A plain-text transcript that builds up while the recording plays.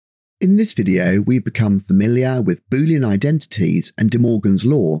In this video, we become familiar with Boolean identities and DeMorgan's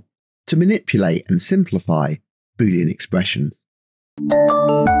law to manipulate and simplify Boolean expressions.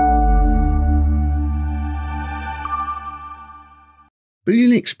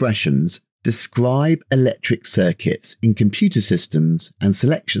 Boolean expressions describe electric circuits in computer systems and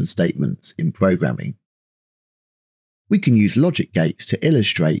selection statements in programming. We can use logic gates to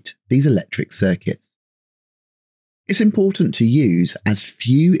illustrate these electric circuits. It's important to use as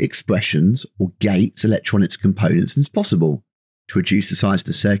few expressions or gates, electronics components as possible to reduce the size of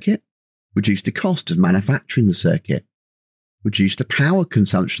the circuit, reduce the cost of manufacturing the circuit, reduce the power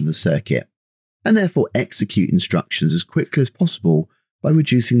consumption of the circuit, and therefore execute instructions as quickly as possible by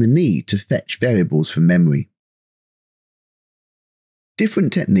reducing the need to fetch variables from memory.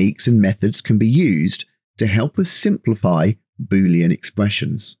 Different techniques and methods can be used to help us simplify Boolean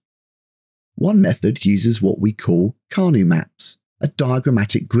expressions. One method uses what we call Carnot maps, a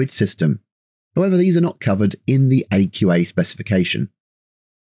diagrammatic grid system. However, these are not covered in the AQA specification.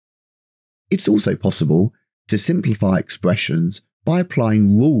 It's also possible to simplify expressions by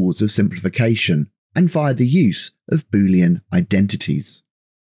applying rules of simplification and via the use of Boolean identities.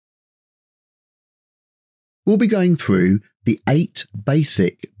 We'll be going through the 8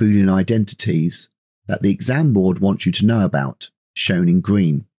 basic Boolean identities that the exam board wants you to know about, shown in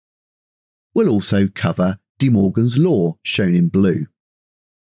green. We'll also cover DeMorgan's law, shown in blue.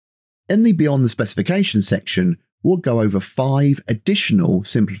 In the Beyond the Specification section, we'll go over 5 additional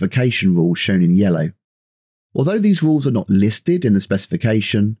simplification rules shown in yellow. Although these rules are not listed in the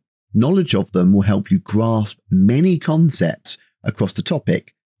specification, knowledge of them will help you grasp many concepts across the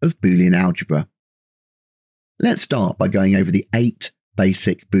topic of Boolean algebra. Let's start by going over the 8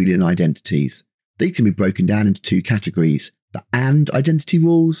 basic Boolean identities. These can be broken down into 2 categories, the AND identity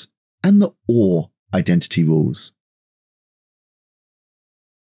rules and the OR identity rules.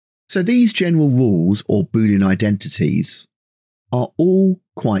 So these general rules or Boolean identities are all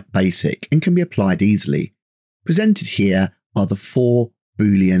quite basic and can be applied easily. Presented here are the 4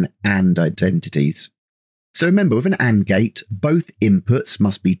 Boolean AND identities. So remember, with an AND gate, both inputs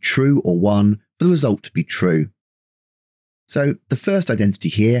must be true or 1 for the result to be true. So the first identity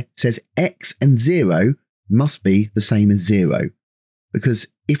here says x and 0 must be the same as 0. Because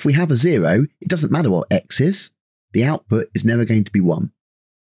if we have a 0, it doesn't matter what x is, the output is never going to be 1.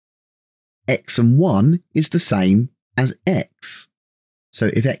 X and 1 is the same as x. So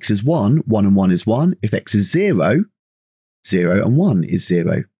if x is 1, 1 and 1 is 1. If x is 0, 0 and 1 is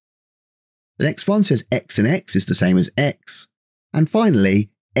 0. The next one says x and x is the same as x. And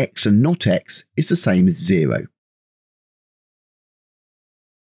finally, x and not x is the same as 0.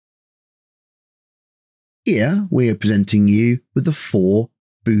 Here we are presenting you with the 4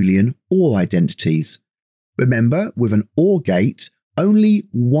 Boolean OR identities. Remember, with an OR gate, only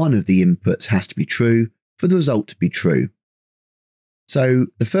one of the inputs has to be true for the result to be true. So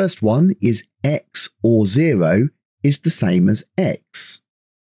the first one is x or 0 is the same as x.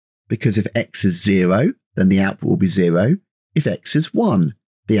 Because if x is 0, then the output will be 0. If x is 1,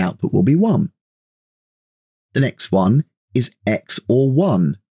 the output will be 1. The next one is x or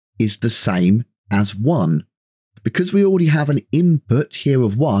 1 is the same as 1. Because we already have an input here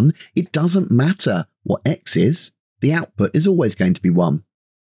of 1, it doesn't matter what x is, the output is always going to be 1.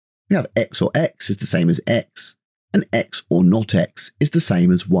 We have x or x is the same as x, and x or not x is the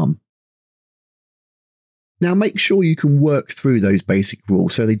same as 1. Now make sure you can work through those basic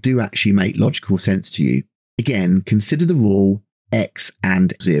rules so they do actually make logical sense to you. Again, consider the rule x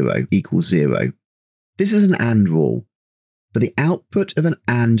and 0 equals 0. This is an AND rule. For the output of an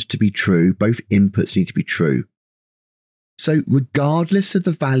AND to be true, both inputs need to be true. So regardless of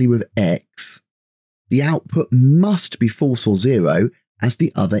the value of x, the output must be false or 0 as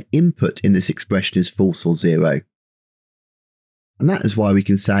the other input in this expression is false or 0. And that is why we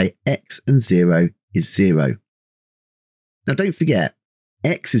can say x and 0 is 0. Now don't forget,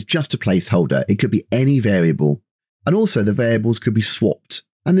 x is just a placeholder. It could be any variable. And also the variables could be swapped,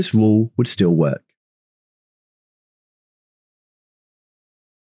 and this rule would still work.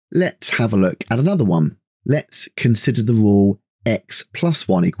 Let's have a look at another one. Let's consider the rule x plus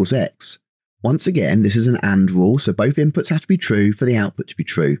 1 equals x. Once again, this is an AND rule, so both inputs have to be true for the output to be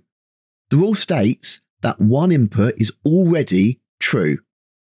true. The rule states that one input is already true.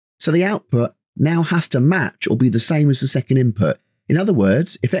 So the output now has to match or be the same as the second input. In other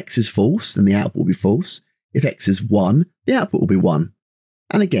words, if x is false, then the output will be false. If x is 1, the output will be 1.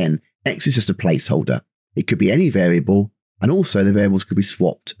 And again, x is just a placeholder. It could be any variable, and also the variables could be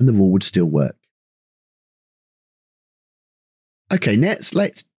swapped and the rule would still work. Okay, next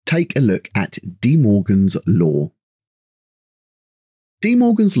let's take a look at DeMorgan's law.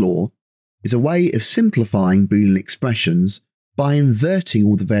 DeMorgan's law is a way of simplifying Boolean expressions by inverting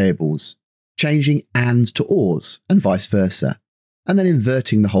all the variables, changing ands to ors and vice versa, and then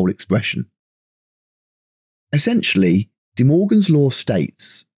inverting the whole expression. Essentially, DeMorgan's law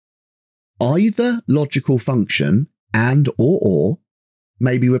states either logical function and or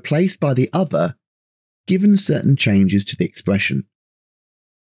may be replaced by the other given certain changes to the expression.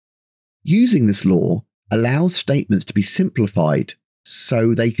 Using this law allows statements to be simplified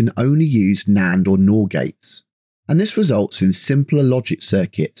so they can only use NAND or NOR gates, and this results in simpler logic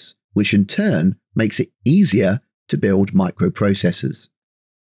circuits, which in turn makes it easier to build microprocessors.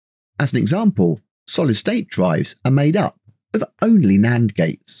 As an example, solid-state drives are made up of only NAND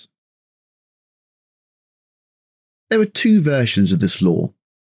gates. There are two versions of this law.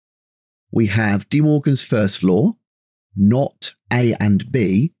 We have DeMorgan's first law, not A and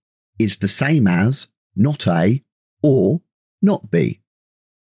B is the same as not A or not B.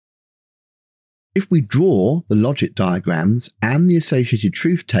 If we draw the logic diagrams and the associated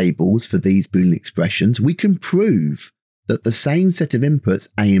truth tables for these Boolean expressions, we can prove that the same set of inputs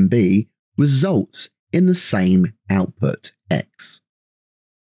A and B results in the same output, X.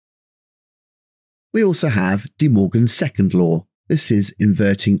 We also have DeMorgan's second law. This is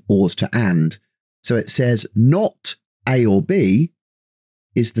inverting ors to and. So it says not A or B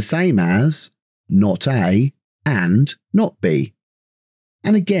is the same as not A and not B.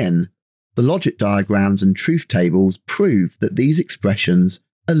 And again, the logic diagrams and truth tables prove that these expressions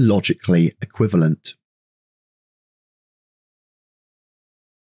are logically equivalent.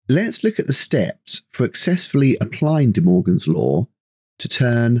 Let's look at the steps for successfully applying DeMorgan's law to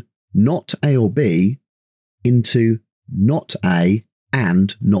turn not A or B into not A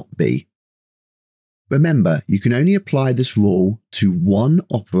and not B. Remember, you can only apply this rule to one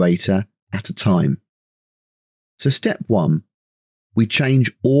operator at a time. So step 1, we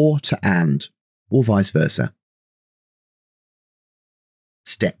change or to and, or vice versa.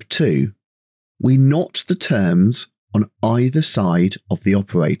 Step 2, we knot the terms on either side of the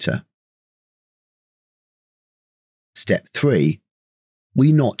operator. Step 3,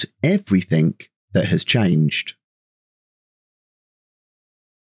 we knot everything that has changed.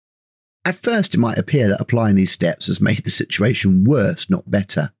 At first, it might appear that applying these steps has made the situation worse, not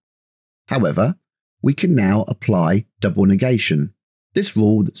better. However, we can now apply double negation, this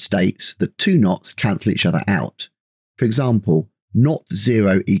rule that states that two knots cancel each other out. For example, not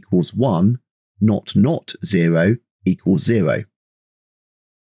 0 equals 1, not 0 equals 0.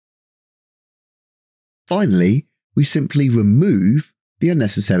 Finally, we simply remove the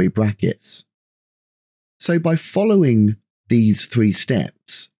unnecessary brackets. So by following these three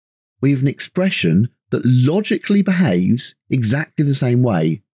steps, we have an expression that logically behaves exactly the same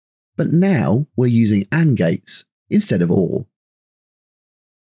way, but now we're using AND gates instead of OR.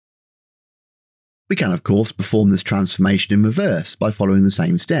 We can, of course, perform this transformation in reverse by following the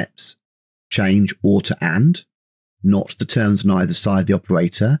same steps. Change OR to AND, not the terms on either side of the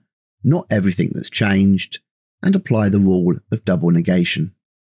operator, not everything that's changed, and apply the rule of double negation.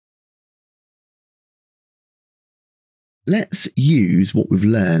 Let's use what we've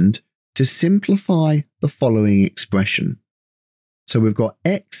learned to simplify the following expression. So we've got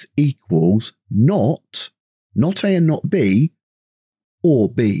x equals not A and not B, or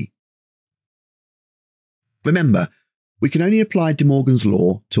B. Remember, we can only apply DeMorgan's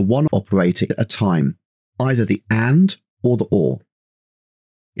law to one operator at a time, either the AND or the OR.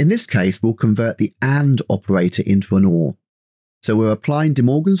 In this case, we'll convert the AND operator into an OR. So we're applying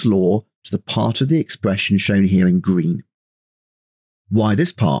DeMorgan's law to the part of the expression shown here in green. Why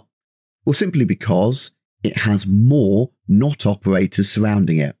this part? Well, simply because it has more not operators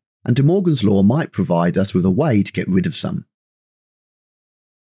surrounding it, and DeMorgan's law might provide us with a way to get rid of some.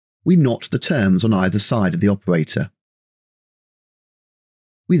 We knot the terms on either side of the operator.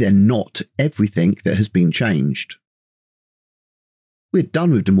 We then knot everything that has been changed. We're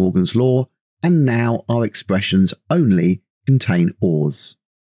done with DeMorgan's law, and now our expressions only contain ORs.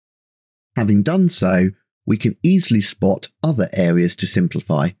 Having done so, we can easily spot other areas to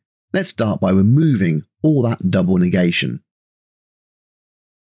simplify. Let's start by removing all that double negation.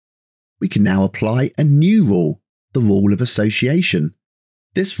 We can now apply a new rule, the rule of association.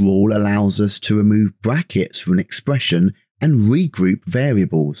 This rule allows us to remove brackets from an expression and regroup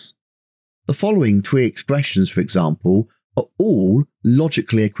variables. The following three expressions, for example, are all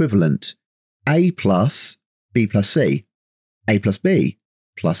logically equivalent: A plus B plus C, A plus B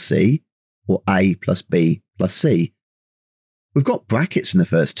plus C, or A plus B plus C. We've got brackets in the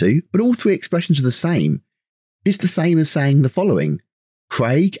first two, but all three expressions are the same. It's the same as saying the following: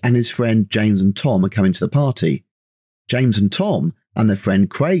 Craig and his friend James and Tom are coming to the party. James and Tom and their friend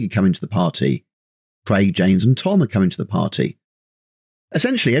Craig are coming to the party. Craig, James and Tom are coming to the party.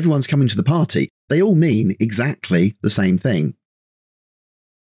 Essentially, everyone's coming to the party. They all mean exactly the same thing.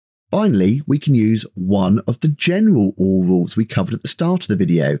 Finally, we can use one of the general OR rules we covered at the start of the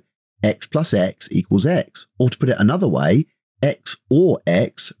video, x plus x equals x, or to put it another way, x or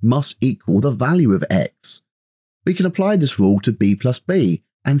x must equal the value of x. We can apply this rule to b plus b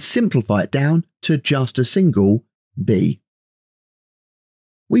and simplify it down to just a single b.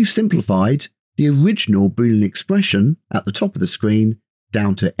 We've simplified the original Boolean expression at the top of the screen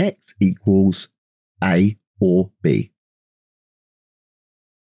down to x equals a or b.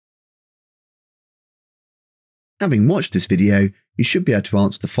 Having watched this video, you should be able to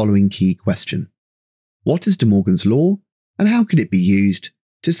answer the following key question. What is DeMorgan's law, and how can it be used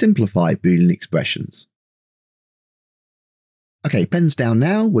to simplify Boolean expressions? Okay, pens down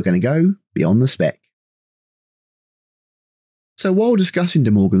now, we're going to go beyond the spec. So while discussing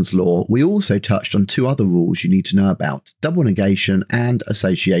DeMorgan's law, we also touched on two other rules you need to know about, double negation and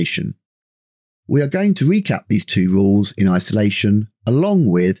association. We are going to recap these two rules in isolation, along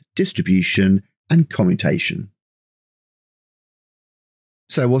with distribution and commutation.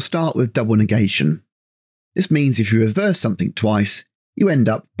 So we'll start with double negation. This means if you reverse something twice, you end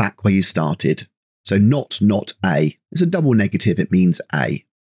up back where you started. So not A. It's a double negative, it means A.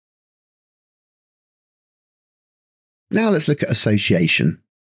 Now let's look at association.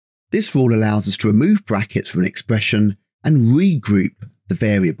 This rule allows us to remove brackets from an expression and regroup the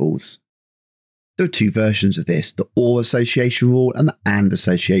variables. There are two versions of this, the OR association rule and the AND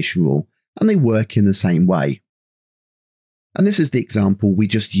association rule, and they work in the same way. And this is the example we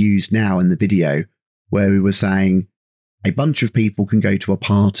just used now in the video, where we were saying a bunch of people can go to a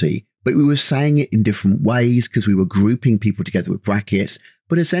party, but we were saying it in different ways because we were grouping people together with brackets,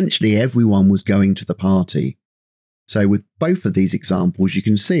 but essentially everyone was going to the party. So with both of these examples, you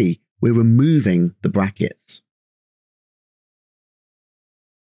can see we're removing the brackets.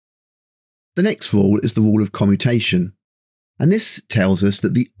 The next rule is the rule of commutation. And this tells us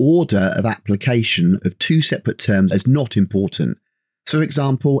that the order of application of two separate terms is not important. So for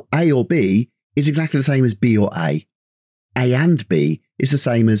example, A or B is exactly the same as B or A. A and B is the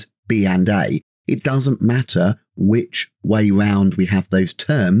same as B and A. It doesn't matter which way round we have those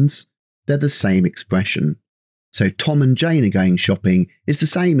terms, they're the same expression. So Tom and Jane are going shopping is the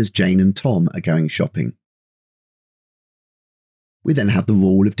same as Jane and Tom are going shopping. We then have the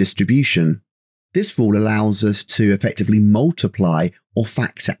rule of distribution. This rule allows us to effectively multiply or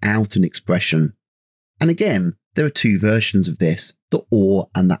factor out an expression. And again, there are two versions of this, the OR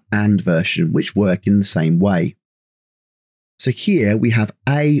and the AND version, which work in the same way. So here we have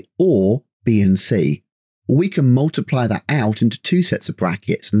A or B and C. Well, we can multiply that out into two sets of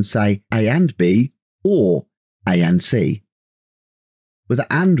brackets and say A and B or A and C. With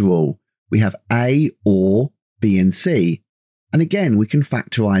the AND rule, we have A or B and C. And again, we can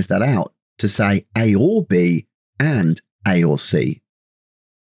factorize that out to say A or B and A or C.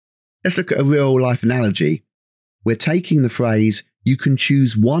 Let's look at a real life analogy. We're taking the phrase, you can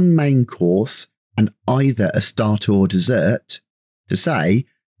choose one main course and either a starter or dessert, to say,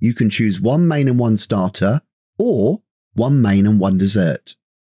 you can choose one main and one starter, or one main and one dessert.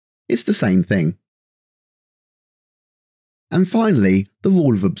 It's the same thing. And finally, the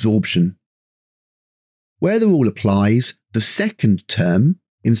rule of absorption. Where the rule applies, the second term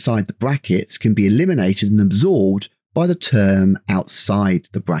inside the brackets can be eliminated and absorbed by the term outside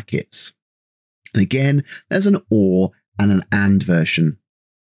the brackets. And again, there's an OR and an AND version.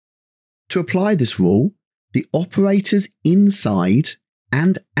 To apply this rule, the operators inside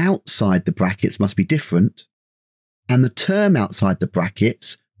and outside the brackets must be different, and the term outside the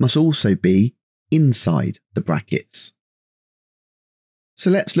brackets must also be inside the brackets. So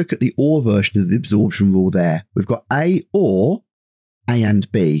let's look at the OR version of the absorption rule there. We've got A or A and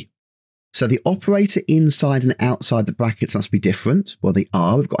B. So the operator inside and outside the brackets must be different. Well, they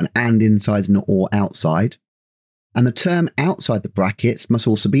are. We've got an AND inside and an OR outside. And the term outside the brackets must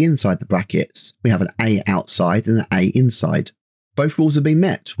also be inside the brackets. We have an A outside and an A inside. Both rules have been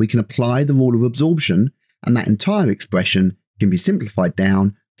met. We can apply the rule of absorption, and that entire expression can be simplified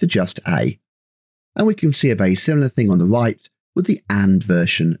down to just A. And we can see a very similar thing on the right with the AND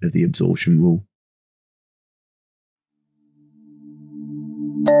version of the absorption rule.